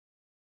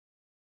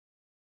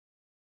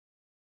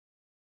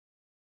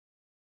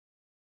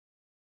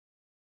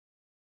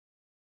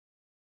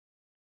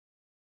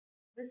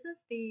This is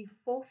the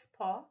fourth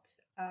part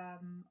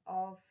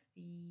of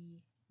the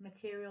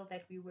material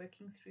that we're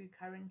working through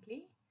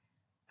currently.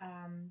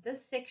 This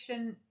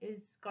section is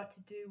got to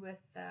do with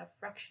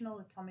fractional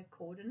atomic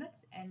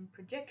coordinates and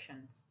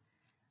projections.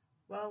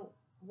 Well,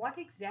 what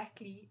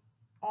exactly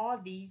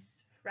are these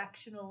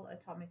fractional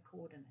atomic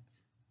coordinates?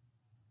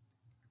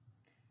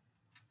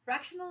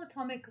 Fractional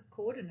atomic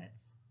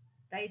coordinates,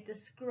 they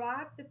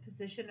describe the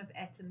position of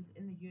atoms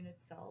in the unit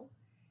cell,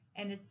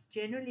 and it's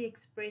generally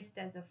expressed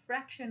as a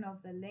fraction of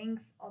the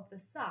length of the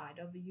side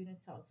of the unit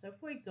cell. So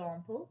for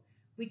example,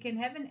 we can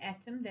have an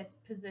atom that's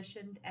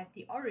positioned at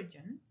the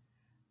origin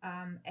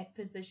at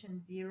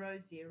position 0,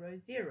 0,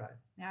 0.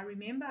 Now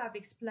remember, I've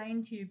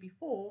explained to you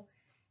before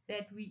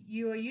that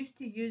you are used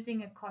to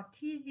using a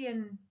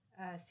Cartesian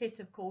set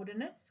of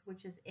coordinates,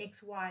 which is x,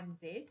 y, and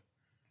z.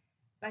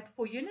 But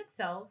for unit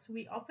cells,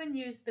 we often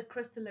use the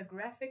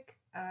crystallographic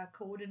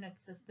coordinate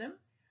system,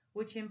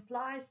 which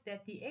implies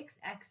that the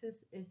x-axis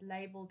is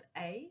labeled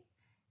A,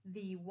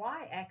 the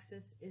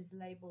y-axis is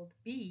labeled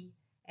B,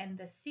 and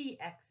the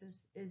c-axis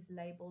is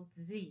labeled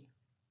Z.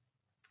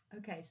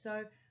 Okay,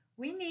 so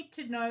we need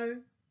to know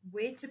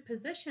where to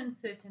position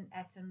certain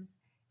atoms,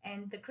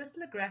 and the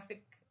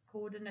crystallographic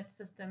coordinate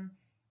system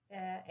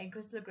and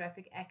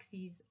crystallographic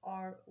axes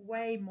are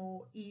way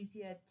more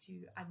easier to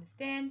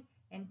understand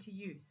and to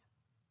use.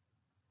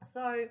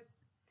 So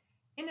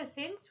in a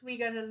sense, we're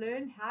going to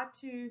learn how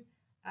to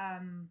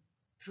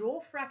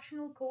draw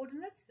fractional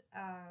coordinates,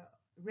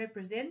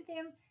 represent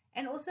them,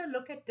 and also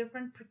look at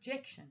different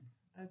projections.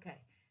 Okay,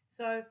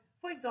 so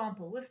for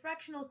example, with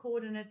fractional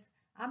coordinates,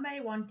 I may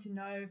want to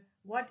know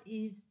what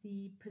is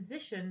the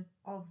position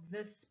of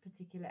this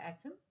particular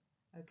atom,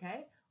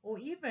 okay, or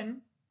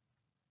even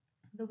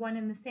the one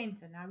in the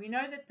center. Now we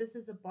know that this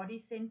is a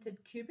body-centered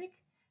cubic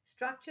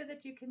structure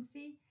that you can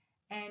see,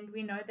 and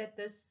we know that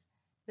this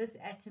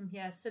atom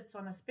here sits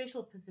on a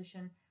special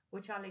position,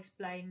 which I'll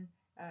explain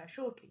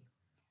shortly.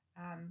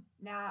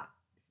 Now,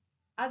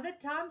 other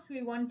times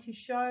we want to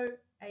show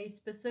a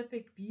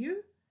specific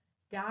view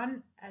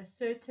down a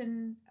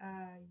certain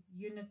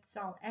unit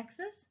cell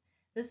axis.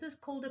 This is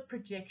called a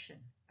projection.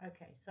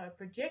 Okay, so a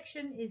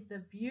projection is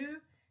the view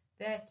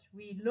that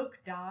we look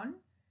down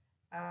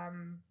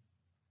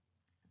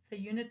the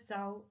unit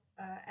cell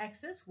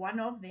axis, one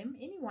of them,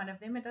 any one of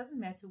them, it doesn't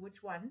matter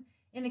which one.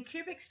 In a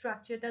cubic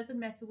structure, it doesn't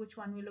matter which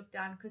one we look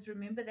down, because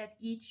remember that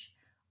each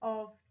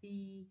of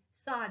the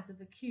sides of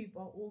the cube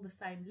are all the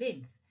same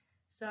length.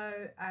 So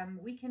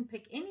we can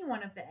pick any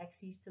one of the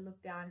axes to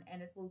look down,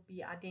 and it will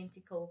be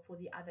identical for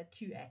the other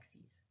two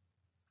axes.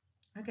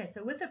 Okay,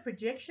 so with a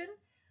projection,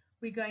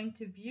 we're going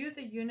to view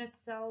the unit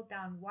cell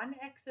down one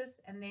axis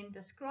and then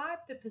describe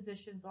the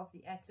positions of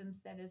the atoms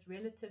that is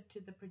relative to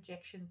the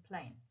projection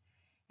plane.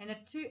 And if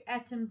two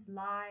atoms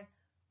lie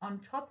on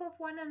top of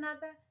one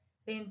another,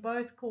 then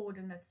both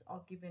coordinates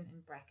are given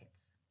in brackets.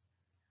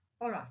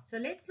 Alright, so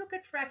let's look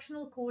at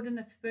fractional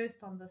coordinates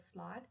first on this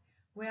slide,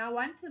 where I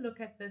want to look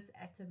at this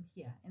atom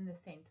here in the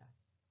center.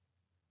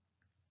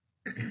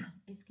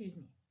 Excuse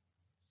me.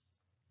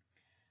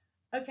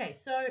 Okay,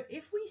 so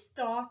if we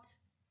start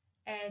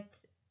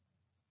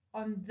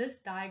on this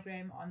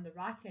diagram on the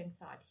right hand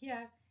side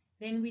here,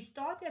 then we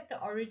start at the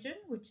origin,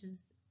 which is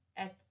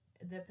at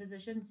the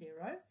position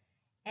 0,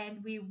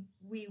 and we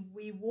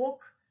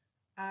walk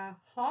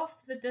half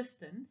the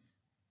distance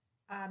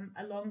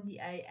along the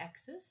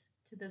a-axis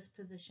to this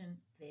position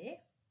there.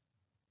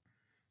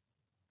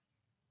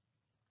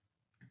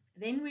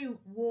 Then we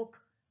walk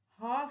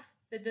half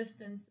the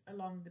distance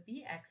along the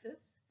b-axis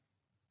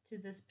to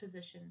this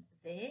position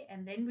there,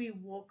 and then we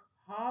walk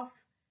half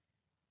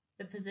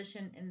the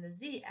position in the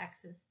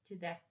z-axis to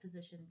that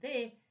position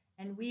there,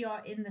 and we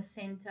are in the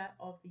center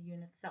of the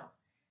unit cell.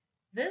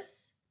 This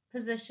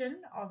position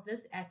of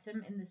this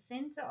atom in the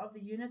center of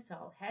the unit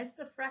cell has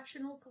the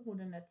fractional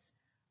coordinates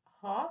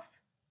half,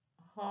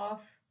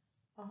 half,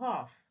 a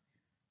half,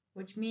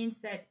 which means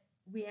that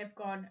we have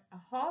gone a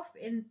half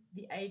in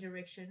the A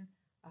direction,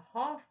 a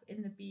half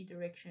in the B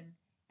direction,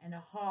 and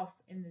a half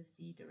in the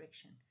Z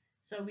direction.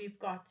 So we've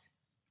got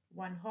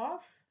 1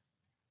 half,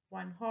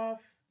 1 half,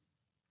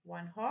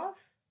 1 half,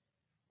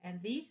 and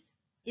these,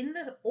 in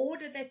the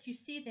order that you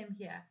see them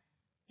here,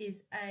 is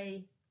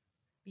A,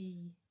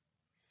 B,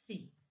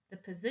 C, the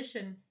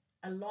position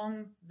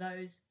along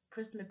those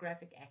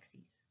crystallographic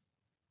axes.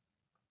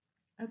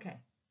 Okay,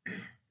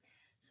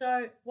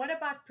 so what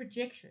about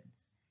projections?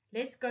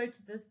 Let's go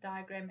to this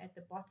diagram at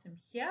the bottom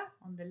here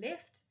on the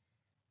left,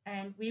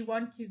 and we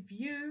want to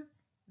view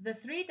the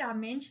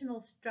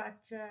three-dimensional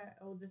structure,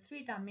 or the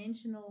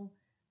three-dimensional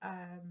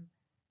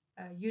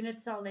unit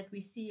cell that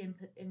we see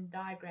in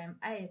diagram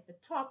A at the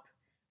top.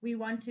 We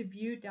want to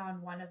view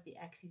down one of the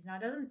axes. Now,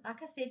 it doesn't,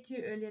 like I said to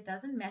you earlier, it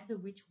doesn't matter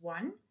which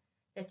one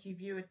that you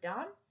view it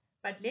down,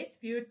 but let's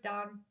view it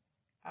down.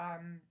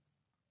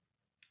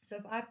 So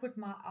if I put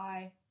my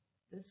eye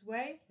this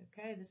way,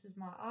 okay, this is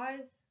my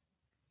eyes,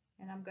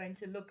 and I'm going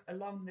to look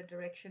along the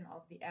direction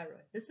of the arrow.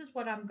 This is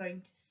what I'm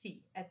going to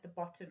see at the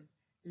bottom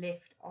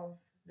left of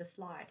the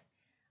slide.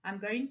 I'm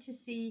going to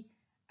see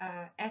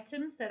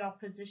atoms that are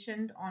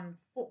positioned on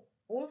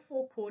all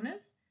four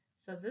corners.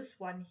 So this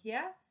one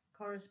here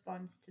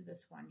corresponds to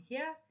this one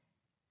here.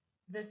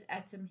 This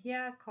atom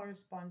here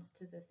corresponds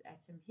to this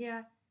atom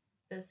here.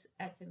 This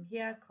atom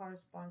here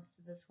corresponds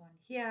to this one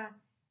here.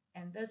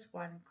 And this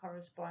one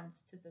corresponds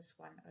to this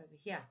one over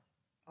here.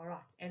 All right.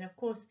 And of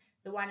course,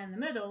 the one in the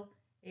middle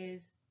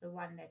is the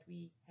one that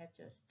we have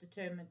just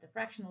determined the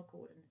fractional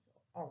coordinates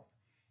of.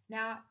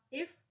 Now,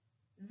 if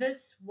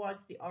this was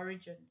the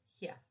origin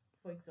here,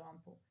 for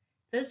example,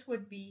 this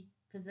would be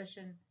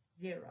position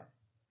 0,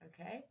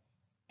 okay?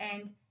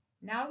 And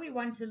now we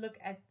want to look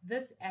at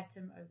this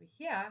atom over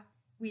here.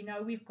 We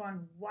know we've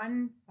gone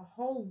a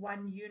whole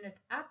 1 unit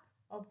up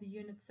of the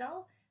unit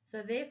cell.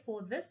 So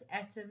therefore, this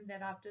atom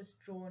that I've just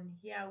drawn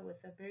here with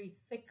a very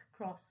thick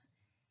cross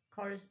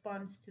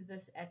corresponds to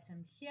this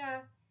atom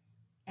here.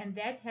 And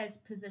that has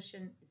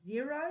position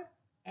 0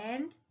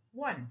 and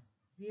 1.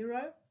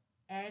 0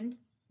 and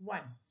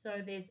 1.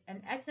 So there's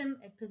an atom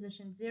at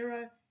position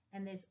 0,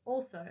 and there's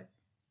also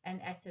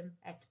an atom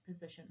at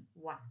position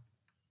 1.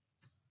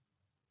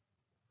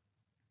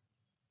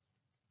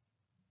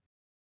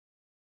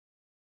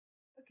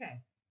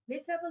 Okay,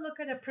 let's have a look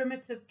at a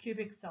primitive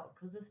cubic cell,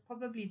 because it's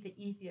probably the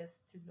easiest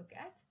to look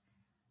at.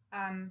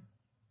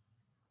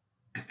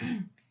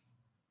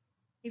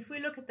 If we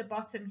look at the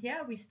bottom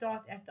here, we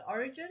start at the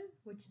origin,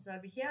 which is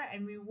over here,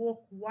 and we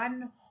walk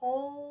one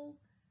whole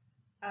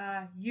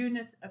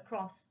unit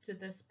across to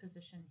this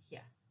position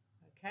here.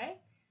 Okay,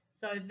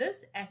 so this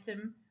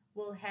atom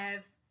will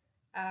have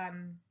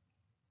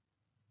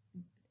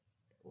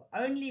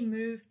only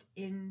moved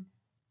in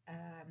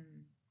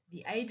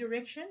the A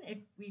direction if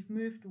we've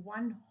moved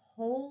one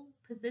whole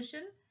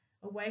position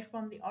away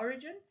from the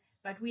origin,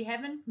 but we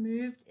haven't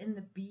moved in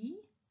the B,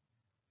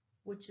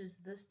 which is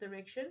this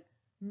direction,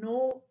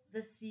 nor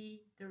the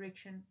C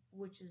direction,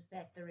 which is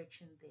that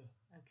direction there.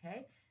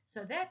 Okay,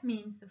 so that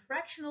means the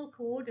fractional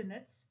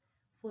coordinates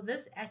for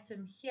this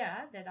atom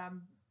here that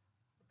I'm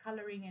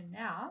coloring in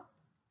now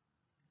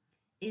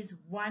is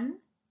 1,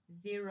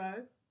 0,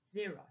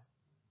 0.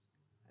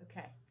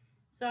 Okay,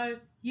 so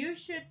you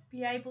should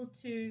be able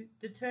to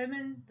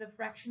determine the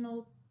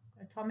fractional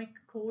atomic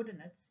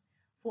coordinates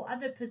for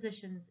other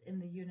positions in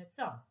the unit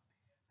cell.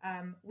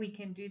 We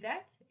can do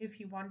that if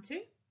you want to.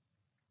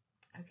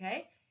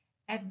 Okay,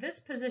 at this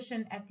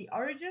position at the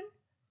origin,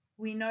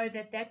 we know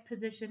that that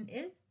position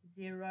is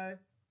 0,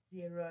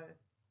 0,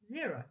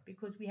 0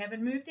 because we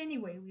haven't moved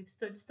anywhere, we've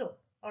stood still.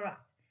 All right,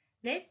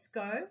 let's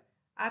go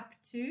up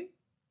to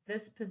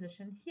this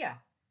position here.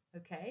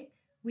 Okay,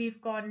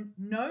 we've gone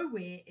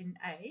nowhere in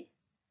A,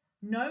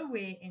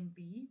 nowhere in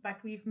B, but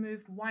we've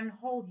moved one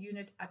whole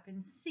unit up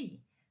in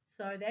C.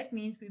 So that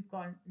means we've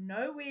gone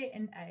nowhere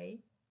in A,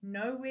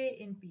 nowhere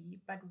in B,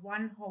 but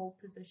one whole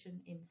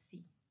position in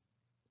C.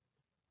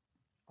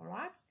 All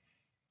right,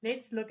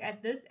 let's look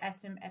at this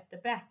atom at the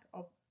back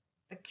of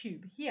the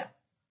cube here.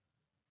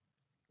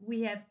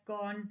 We have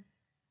gone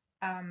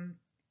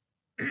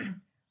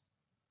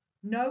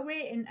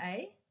nowhere in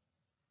A.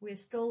 We're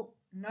still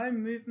no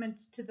movement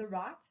to the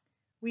right.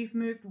 We've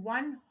moved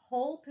one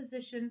whole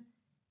position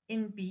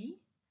in B,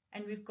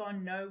 and we've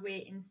gone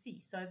nowhere in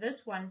C. So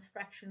this one's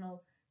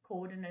fractional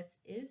coordinates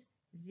is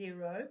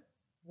 0,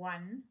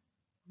 1,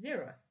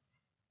 0.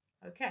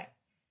 Okay.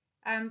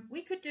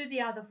 We could do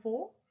the other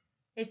four.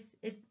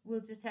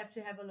 We'll just have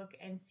to have a look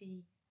and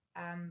see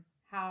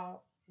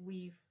how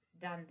we've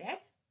done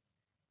that.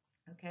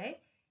 Okay,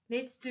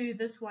 let's do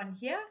this one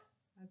here.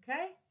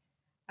 Okay,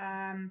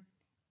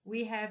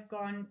 we have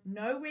gone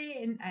nowhere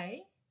in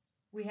A,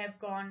 we have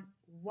gone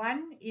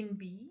 1 in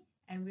B,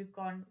 and we've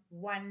gone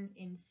 1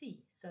 in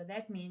C. So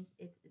that means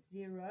it's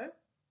 0,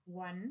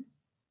 1,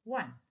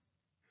 1.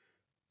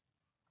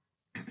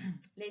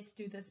 Let's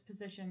do this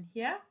position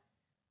here.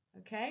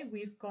 Okay,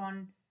 we've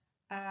gone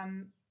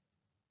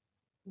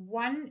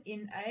 1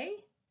 in A,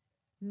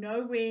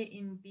 nowhere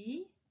in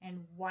B,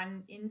 and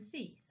 1 in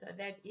C. So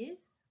that is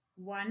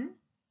 1,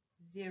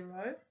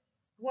 0,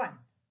 1.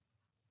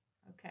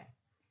 Okay,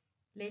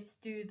 let's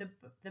do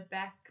the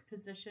back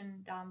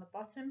position down the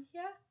bottom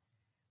here.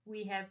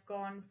 We have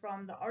gone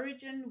from the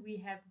origin, we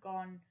have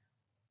gone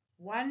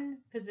 1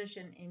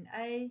 position in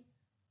A,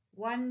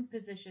 1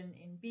 position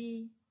in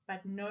B,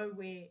 but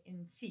nowhere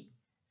in C.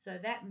 So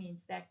that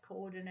means that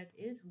coordinate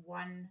is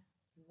 1,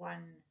 1,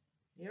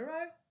 0.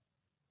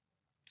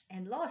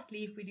 And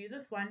lastly, if we do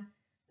this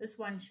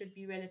one should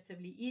be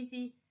relatively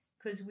easy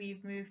because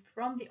we've moved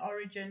from the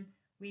origin,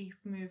 we've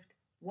moved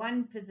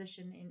 1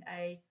 position in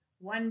A,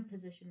 1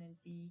 position in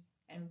B,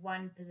 and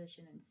 1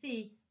 position in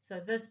C. So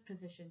this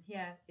position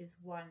here is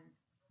 1,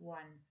 1,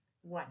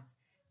 1.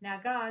 Now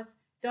guys,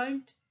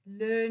 don't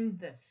learn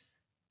this,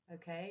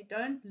 okay?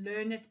 Don't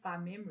learn it by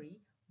memory,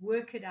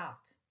 work it out,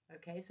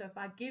 okay? So if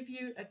I give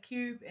you a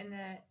cube in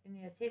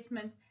the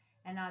assessment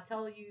and I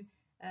tell you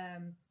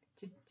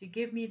to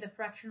give me the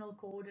fractional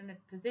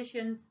coordinate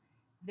positions,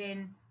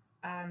 then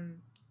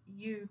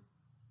you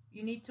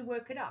need to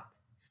work it out.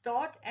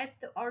 Start at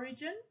the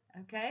origin,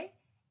 okay,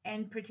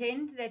 and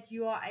pretend that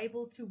you are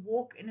able to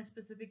walk in a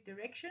specific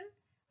direction.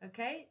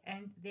 okay,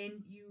 and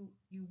then you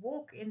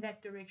walk in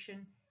that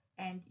direction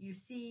and you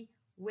see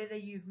whether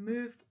you've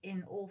moved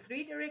in all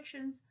three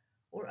directions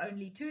or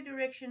only two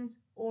directions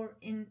or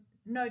in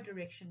no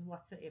direction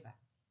whatsoever.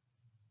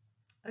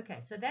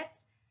 Okay, so that's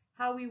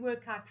how we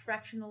work out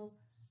fractional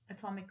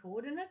atomic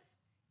coordinates.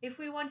 If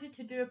we wanted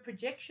to do a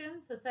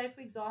projection, so say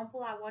for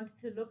example I wanted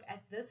to look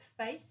at this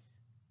face,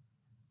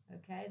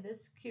 okay, this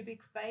cubic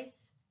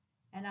face,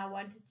 and I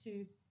wanted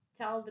to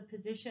tell the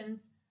positions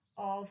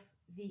of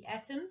the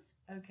atoms,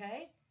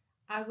 okay,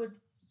 I would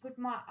put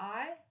my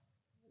eye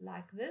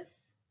like this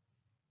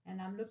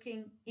and I'm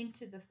looking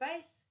into the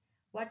face.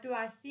 What do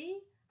I see?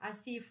 I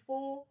see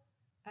four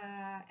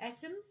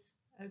atoms,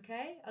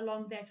 okay,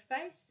 along that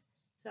face.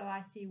 So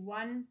I see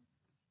 1,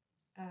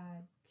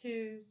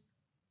 2,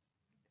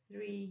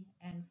 3,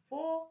 and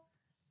 4.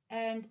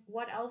 And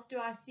what else do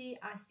I see?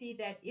 I see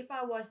that if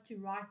I was to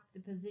write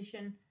the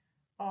position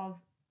of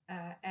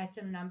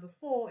atom number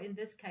 4, in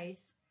this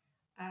case,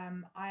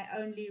 I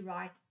only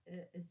write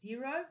a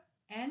 0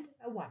 and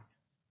a 1.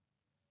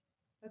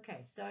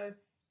 Okay, so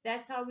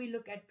that's how we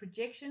look at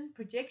projection.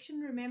 Projection,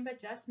 remember,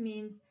 just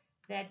means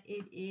that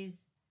it is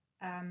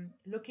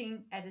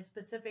looking at a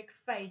specific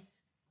face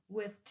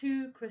with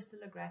two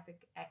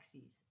crystallographic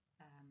axes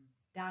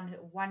down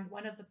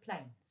one of the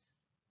planes.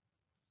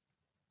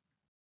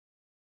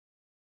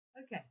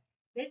 Okay,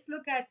 let's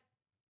look at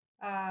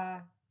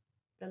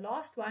the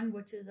last one,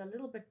 which is a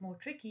little bit more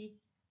tricky,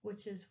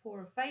 which is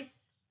for a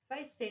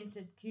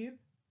face-centered cube.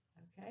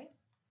 Okay,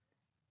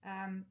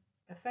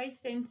 a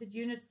face-centered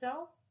unit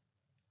cell.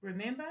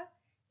 Remember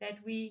that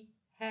we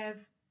have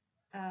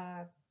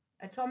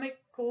atomic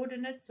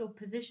coordinates or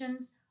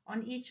positions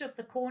on each of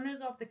the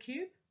corners of the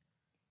cube,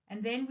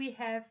 and then we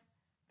have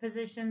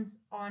positions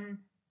on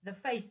the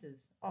faces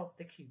of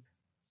the cube.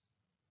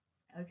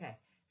 Okay,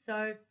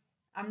 so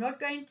I'm not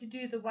going to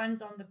do the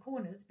ones on the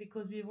corners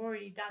because we've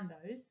already done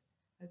those.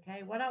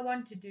 Okay, what I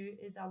want to do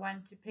is I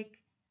want to pick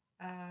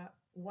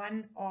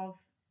one of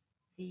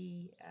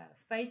the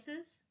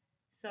faces.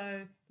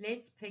 So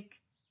let's pick,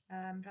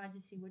 I'm trying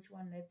to see which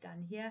one they've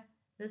done here.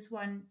 This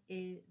one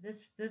is,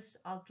 this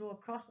I'll draw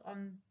across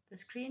on the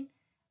screen.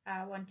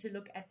 I want to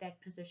look at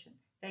that position.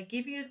 They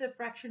give you the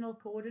fractional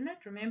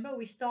coordinate. Remember,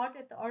 we start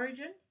at the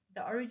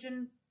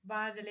origin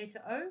by the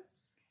letter O,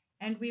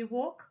 and we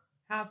walk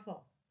how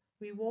far?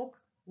 We walk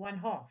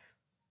 1/2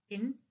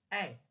 in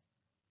A.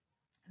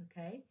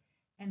 Okay,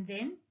 and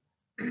then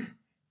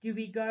do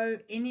we go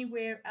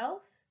anywhere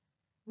else?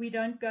 We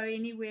don't go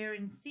anywhere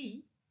in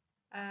C,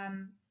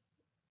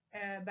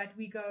 but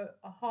we go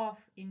 1/2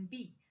 in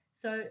B.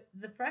 So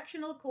the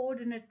fractional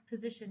coordinate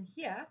position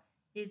here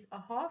is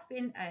 1/2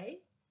 in A,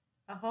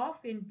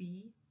 1/2 in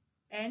B,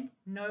 and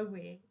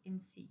nowhere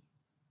in C.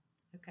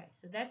 Okay,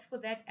 so that's for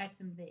that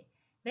atom there.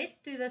 Let's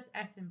do this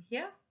atom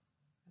here.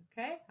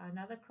 Okay,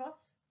 another cross.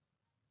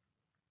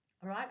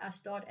 All right, I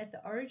start at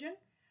the origin.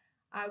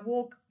 I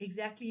walk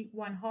exactly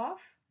 1/2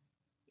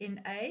 in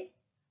A.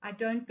 I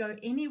don't go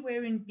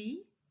anywhere in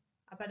B,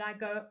 but I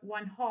go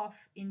 1/2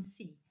 in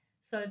C.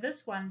 So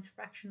this one's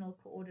fractional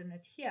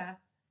coordinate here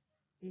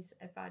is,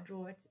 if I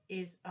draw it,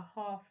 is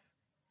 1/2,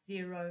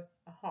 0,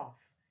 1/2.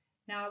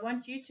 Now I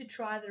want you to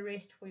try the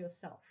rest for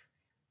yourself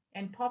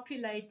and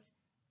populate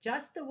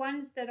just the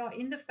ones that are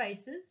in the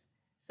faces.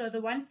 So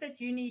the ones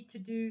that you need to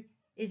do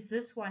is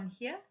this one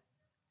here.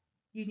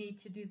 You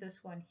need to do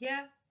this one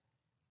here,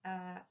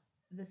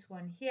 this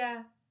one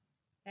here,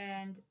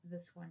 and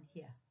this one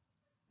here.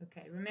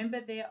 Okay, remember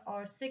there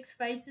are 6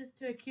 faces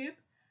to a cube.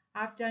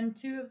 I've done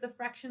 2 of the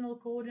fractional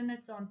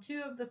coordinates on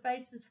 2 of the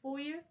faces for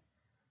you.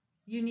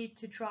 You need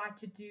to try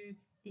to do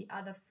the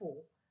other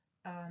 4,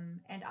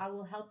 and I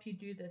will help you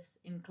do this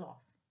in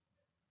class.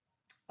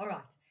 All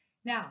right,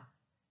 now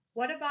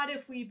what about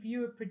if we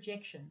view a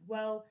projection?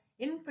 Well,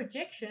 in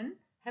projection,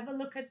 have a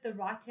look at the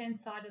right-hand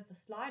side of the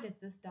slide at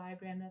this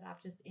diagram that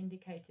I've just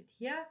indicated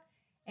here,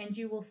 and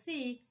you will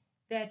see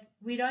that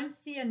we don't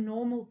see a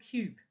normal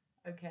cube,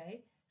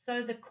 okay?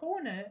 So the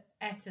corner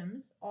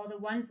atoms are the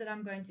ones that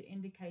I'm going to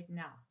indicate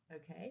now,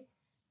 okay?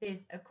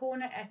 There's a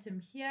corner atom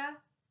here,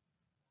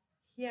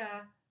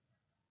 here,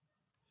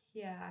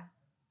 here,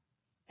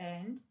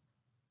 and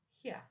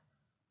here,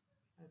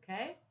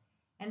 okay?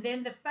 And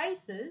then the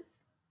faces,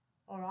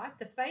 all right,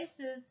 the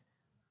faces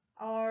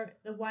are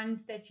the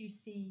ones that you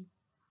see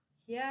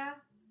here,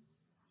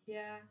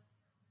 here,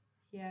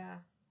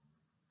 here,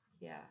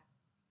 here,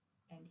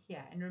 and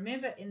here. And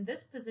remember, in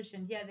this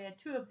position here, there are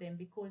 2 of them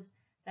because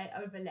they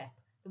overlap.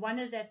 The one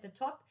is at the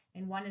top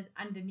and one is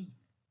underneath.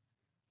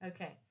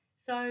 Okay,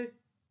 so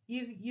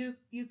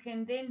you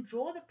can then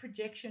draw the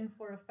projection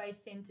for a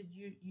face-centered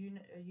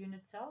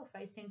unit cell, a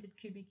face-centered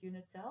cubic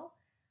unit cell,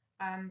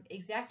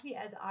 exactly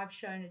as I've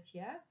shown it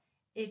here.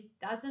 It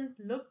doesn't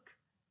look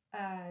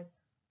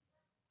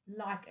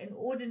like an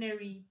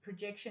ordinary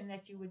projection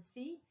that you would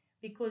see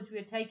because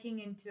we're taking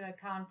into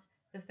account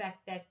the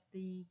fact that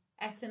the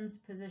atoms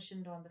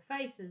positioned on the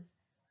faces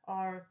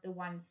are the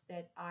ones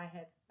that I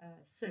have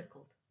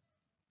circled.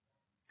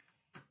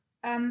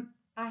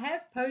 I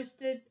have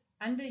posted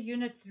under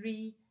Unit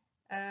 3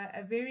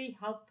 a very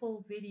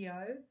helpful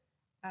video.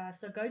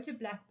 So go to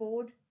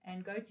Blackboard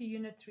and go to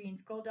Unit 3 and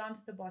scroll down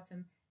to the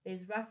bottom.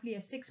 There's roughly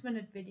a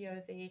 6-minute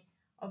video there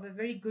of a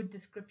very good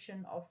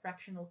description of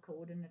fractional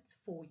coordinates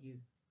for you.